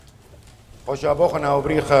خوشا بوخنا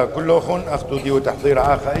وبريخة كلوخن أخدو ديو تحضير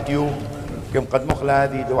آخا إديو كم قد مخلا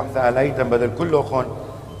هذه دي وحثة عليتم بدل كلوخن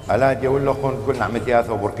على ديو اللوخن كل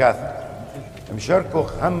نعمتياثة وبركاثة مشاركو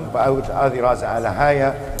هم بعود هذه راس على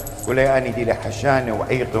هايا ولا أني دي لحشانة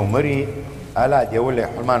وعيقة ومري على ديو اللي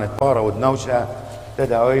حلمان الطارة ودنوشة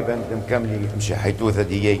تدعوي بنت مكملي مشي حيتوثة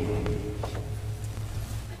ديي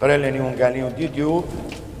قرر لأني ونقاليون ديو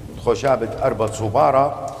خوشابة أربط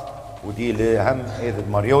صبارة ودي لهم إذ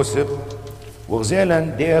مريوسب وغزيلا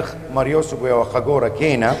ديخ مريوسب وخاقورة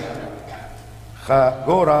كينا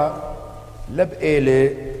خاقورة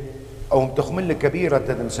لبقيلة أو متخمل كبيرة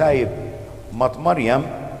تدمسايب مط مريم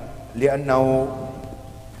لأنه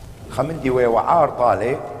خمندي وعار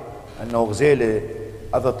طالع أنه غزيلة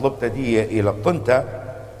أذا طلبت دي إلى الطنطة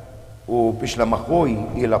وبش لمخوي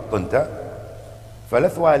إلى الطنطة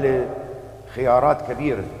فلثوى خيارات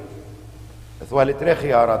كبيرة ثوالي تري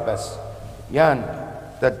خيارات بس يان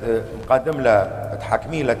مقدم له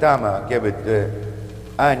تحكمي له تاما جبت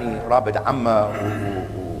اني رابط عمه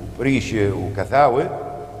وريشه وكثاوه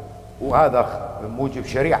وهذا موجب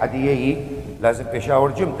شريعه ديي لازم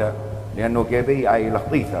تشاور جمته لانه جيبي اي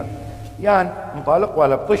لخطيثه يان مطالق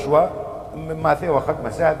ولا بطشوه ما ثوى خدمه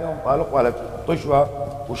ساده ومطالق ولا بطشوه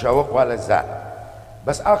وشوق ولا الزعل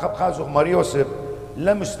بس اخذ خازق مريوسف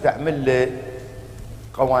لم يستعمل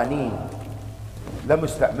قوانين لم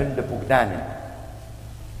يستعمل لفقدانه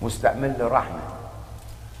مستعمل لرحمه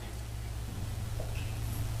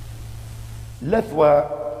لثوى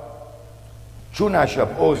شونا شب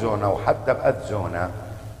اوزونا وحتى باذزونا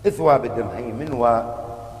اثوى بدمهي منوى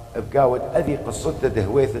بقاود اذي قصته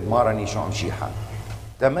دهويث دمارني شو مشيحه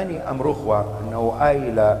تمني امرخوى انه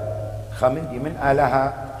آيلة خمندي من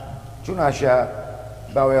آلها شونا شا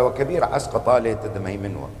باوي وكبير عسق طالة دمهي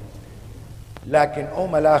منوى لكن او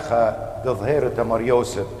ملاخة تظهير تمر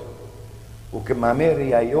يوسف وكما ميري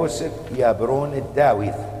يا يوسف يا برون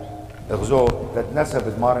الداويث اغزو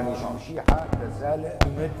تتنسب دمارني شو مشيحة تزال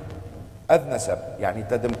امد اذنسب يعني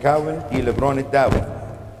تدمكاول الى برون الداويث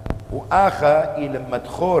واخا الى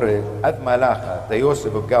مدخورة اذ ملاخة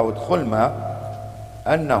تيوسف بقاود خلمة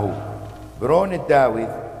انه برون الداويث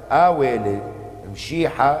آويل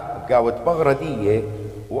مشيحة بقاود بغردية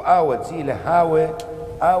وآود زيلة هاوي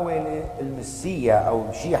آويل المسية أو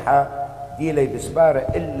مشيحة ديلي بسبارة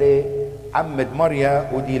اللي عمد مريا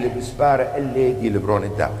وديلي بسبارة اللي ديلي برون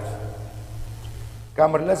الداوث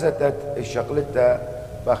كامر لزتت الشغلتة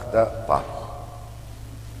بختة طاق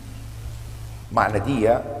معنى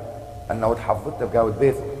دية أنه تحفظتها بقاود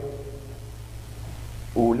بيثو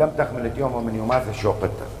ولم تخملت يوم من يومات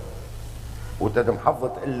الشوقتها وتدم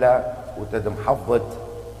حفظت إلا وتدم حفظت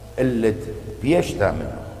إلا بيشتا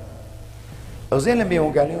منه غزين لم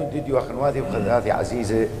يكن قاليون ديديو أخنواذي وخذاذي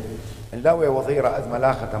عزيزة نلاوي وظيرة أذ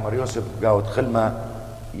ملاخة تمر يوسف قاود خلمة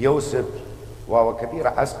يوسف وهو كبيرة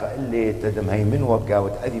عسقة اللي تدم هي من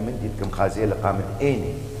وبقاود أذي من ديلكم خازيلة قامت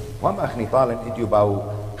إيني وما أخني طالا إديو باو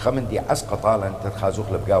خمندي عسقة طالا تتخازوخ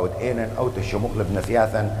لبقاود إينا أو تشموخ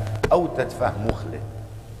لبنثياثا أو تدفه مخله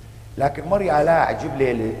لكن مري على عجب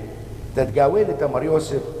ليلي تدقاويل تمر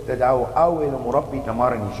يوسف تدعو آويل مربي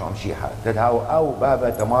تمارني شعمشيحة تدعو أو بابا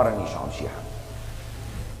تمارني شعمشيحة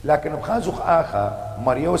لكن بخازوخ آخر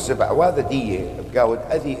مر يوسف عواذة دية بقاود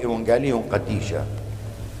أذي إيوانقاليون قديشة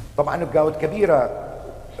طبعا بقاود كبيرة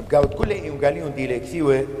بقاود كل إيوانقاليون دي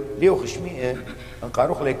لكثيوة ليو خشمية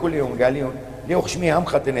انقاروخ لي كل إيوانقاليون ليو خشمية هم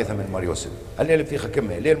خطنيثة من مر يوسف اللي بثيخة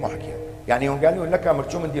كمية ليه المحكية يعني إيوانقاليون لك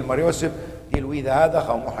مرشو من دي المر يوسف دي الويذا هذا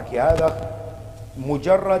أو محكي هذا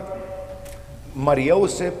مجرد مر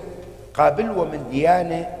يوسف قابل ومن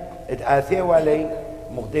ديانة اتآثيوا لي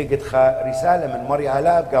مغديقة رسالة من مري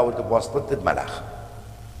علاء بقاود بواسطة ملاخ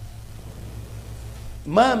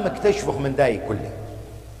ما مكتشفه من داي كله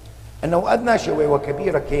انه ادنى شوي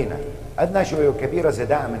وكبيرة كينا ادنى شوي وكبيرة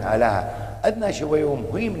زداء من آلها ادنى شوي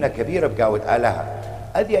ومهيمنة كبيرة بقاود آلها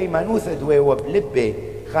ادي ايمانوثة دوي وبلبي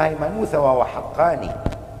خاي مانوثة وهو حقاني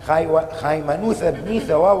خاي مانوثة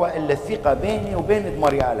بنيثة وهو الا الثقة بيني وبين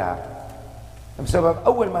مري علاء بسبب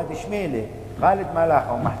اول ما دشميلي خالد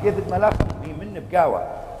ملاخة ومحكيثة ملاخة من بقاوة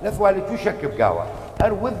لثوالي توشك بقاوة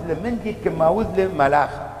اروذل من دي كما وذل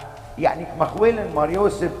ملاخة يعني مخويل مار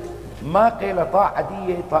يوسف ما قيل طاعة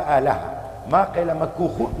دي طاعة لها ما قيل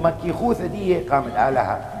مكيخوثة دي قامت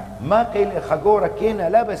لها ما قيل خقورة كينا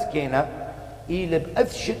لابس كينا إلى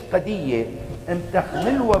بأذ شدقة دي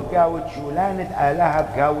امتخملوا بقاوة شولانة آلها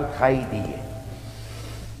بقاوة خايدية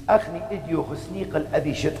أخني إديو خسنيق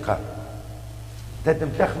الأذي شدقة تدم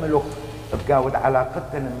تخملوا بقاود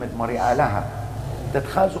علاقتنا من مريالها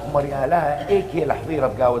تتخازق مريالها ايكي الحضيره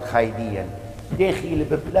بقاود خايديا داخل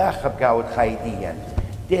ببلاخه بقاود خايديا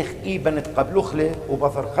ديخ إيبن تقبلوخله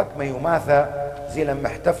وبثر ختمة يماثا زي لما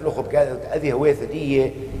احتفلوا بقاعدة أذي هويثة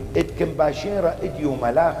دي اتكم باشيرة اديو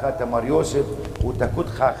ملاخة تمر يوسف وتكود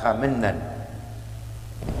خاخا منن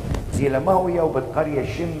زي لما هو يو بالقرية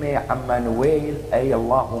شمي عما نويل أي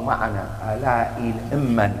الله معنا ألا إيل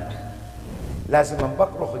إمن لازم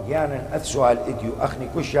نبقرخ جيانا أثسوا الإديو أخني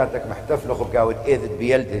كشاتك محتفلخ بقاود إيذت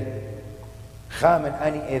بيلده خامن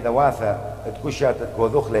أني إذا واثا تكشاتك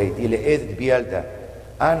وذخلي دي لإيذت بيلده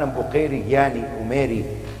أنا بقيري جياني وميري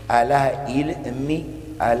ألا إيل أمي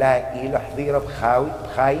ألا إيل حضيرة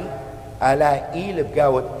بخاي ألا إيل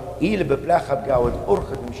بقاود إيل ببلاخة بقاود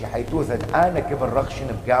أرخد مشي حيتوثد أنا كبر رخشن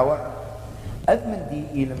بقاوة أذمن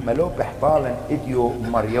دي إيل ملو بحطالا إديو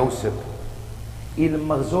مر يوسف إيل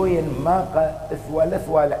مغزوين ماقا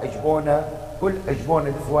ثوال عجبونا كل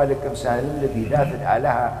عجبونا ثوال كمسان اللي ذاتد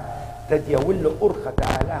علىها تديول أرخة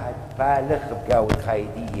علىها بالغ بقاود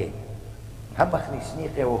خايدية هم أخني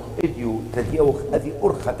سنيقي وخ إديو تديوخ أذي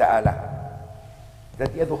أرخة علىها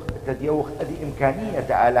تديوخ أذي إمكانية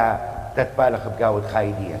علىها تتبالغ بقاود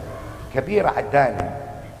خايدية كبيرة عداني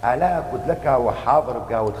آلا قد لك وحاضر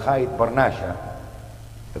بقاود خايد برناشا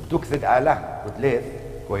بدكثد آلا قد ليث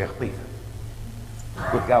ويخطيث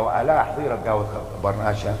قد قاو آلا حضيرة بقاود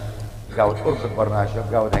برناشا بقاود أرخد برناشا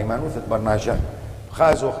بقاود هيمانوثة برناشا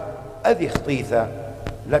خازوخ أذي خطيثة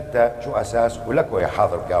لتا شو أساس ولك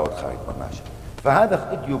ويحاضر بقاود خايد برناشا فهذا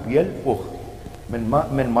خديو بيلبخ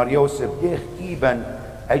من مريوسف ديخ إيبن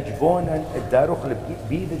عجبونا الداروخ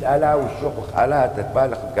بيد آلا والشوخ آلا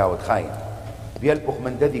تتبالغ بقاود خايد بيلبخ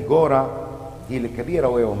من ددي قورة دي الكبيرة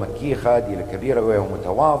ويو مكيخة دي الكبيرة ويو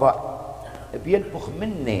متواضع بيلبخ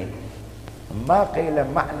مني ما قيل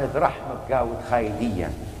معنى رحمة بقاود خايديا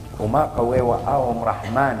وما قويوا آوم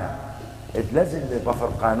رحمانا اتلزل بفر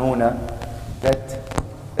قانونا تت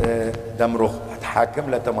دمرخ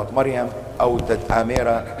تحاكم لتمت مريم او تت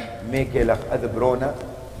آميرة ميكي لخ أذبرونا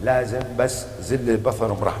لازم بس زل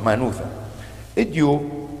بفر رحمانوثا اديو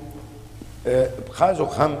بخازو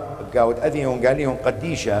خم بقاود أذي يونقاليهم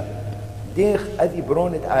قديشة ديخ أذي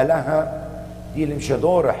برونت آلاها دي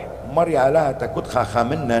المشدورح مري آلاها تكود خاخا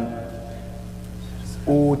منن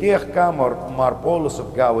وديخ كامر مار بولس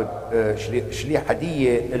بقاود شليحة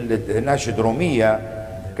دي اللي ناشد رومية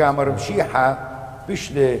كامر مشيحة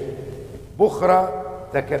بشل بخرة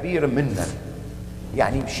تكبير منن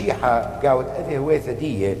يعني مشيحة بقاود أذي هويثة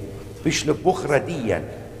دي بشل بخرة ديا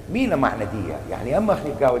مين معنى دي يعني أما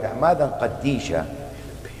أخني بقاود عمادا قديشة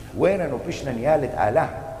وين وبشنا نيالت آله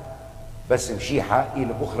بس مشيحة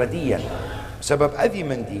إلى بخرة ديا بسبب أذي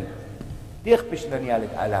من دي ديخ بشنا نيالت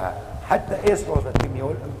آله حتى إيسلوثة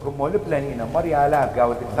كمول بلانينا مريا آله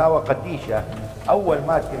بقاود الثاوة قديشة أول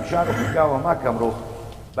ما تمشارك بقاوة ما كمروخ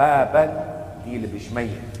بابا دي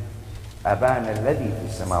لبشمية أبانا الذي في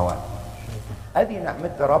السماوات أذي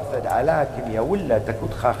نعمت ربثت آله كميا ولا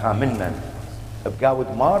تكود خاخا منن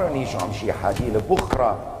بقاود مارني شو مشيحة دي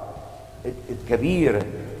لبخرة كبير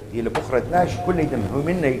دي لبخرة ناش كل يدم هو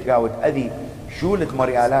منا يقاود أذي شولت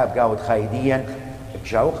مريالا بقاود خايديا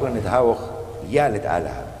بشاوخ لنتهاوخ يالت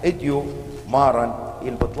آلها اديو مارن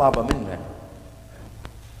البطلابة منا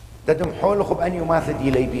تدم حولخ بأن يماثل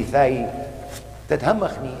دي لي بيثاي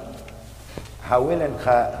تتهمخني حاولا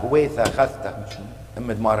هويثة خثة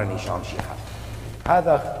امد مارني شو مشيحة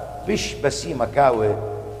هذا بش بسي مكاوي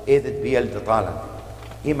إذت بيلد طالا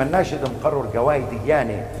إيما الناشد مقرر قوايد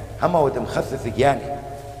دياني هما ودمخثث دياني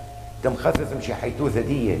دمخثث مشي حيتوثة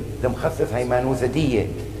دية دمخثث هيمانوثة دية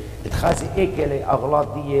تخازي إيكالي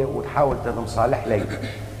أغلاط دية وتحاول تدم صالح لي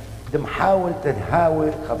دمحاول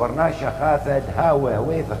تدهاوي خبرناشا خاثة دهاوي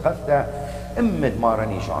هويثة خثة امد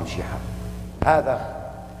مارني شو عمشيحة هذا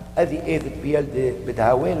أذي إذت بيلد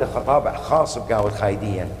بتهاوي لخطابع خاص بقاود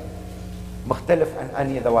خايديا مختلف عن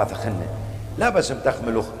أني ذوات خنة لا بس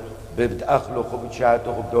متخملوخ بتأخلوخ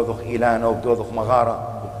وبتشاتوخ وبدوذوخ إيلانة وبدوذوخ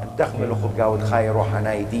مغارة متخملوخ بقاود خاي روحا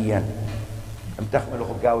نايديا متخملوخ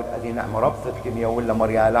بقاود أذي نعم ربطت كمية ولا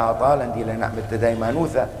مريالها طالا دي لنعمة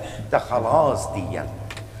تدايمانوثة تخلاص ديا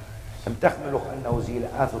متخملوخ أنه زي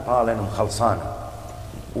الآثو طالا مخلصانا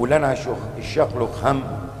ولنا شوخ الشقلوخ هم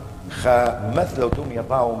مثلو توم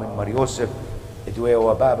يطاو من مريوسف دوي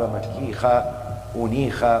وبابا مكيخة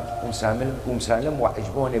ونيخة ومسالم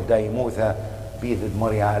وعجبوني بدا يموثة بيذد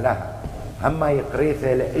مريا لها هما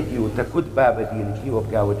يقريثة لإديو تكد بابا دي لكيو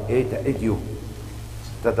بقاود إيتا إديو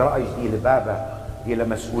تدرأج دي لبابا دي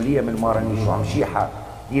لمسؤولية من مارني شو عمشيحة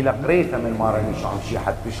دي لقريثة من مارني شو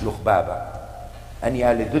عمشيحة تبشلخ بابا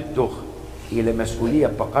أني لدتخ إلى مسؤولية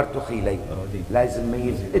بقرتخ إلي لازم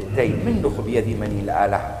ميز إتي منخ بيدي مني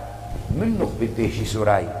لآلها منخ بالبيشي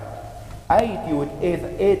سوراي ايتي وت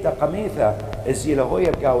ايتا قميثة الزيلة هو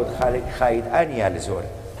يبقاود خالد خايد انيا لزور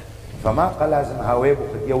فما قال لازم هاوي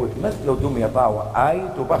بخد يوت مثله دوم يطاوى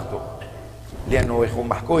آيت وبختو لأنه يخون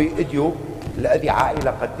محكوي إديو لأذي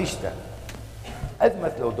عائلة قدشته أذ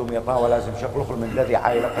مثله دوم يطاوى لازم شغل من الذي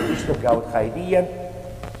عائلة قدشته بقاوت خايديا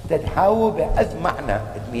تدحاو بأذ معنى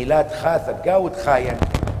ميلاد خاثة بقاوت خاين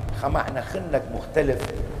خمعنا خنك مختلف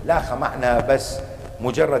لا خمعنا بس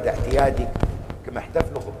مجرد اعتيادي كما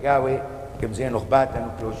احتفلوا بقاوي كم زين خباتن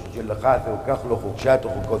وكلوش جل خاثة وكخلخ وكشاتخ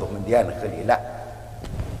وكوذخ من ديان خلي لا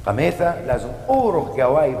قميثة لازم أورخ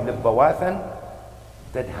قوايب لبواثن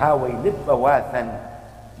تدهاوي لبواثن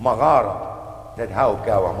مغارة تدهاو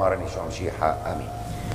بقاوة مارني شعم شيحة آمين.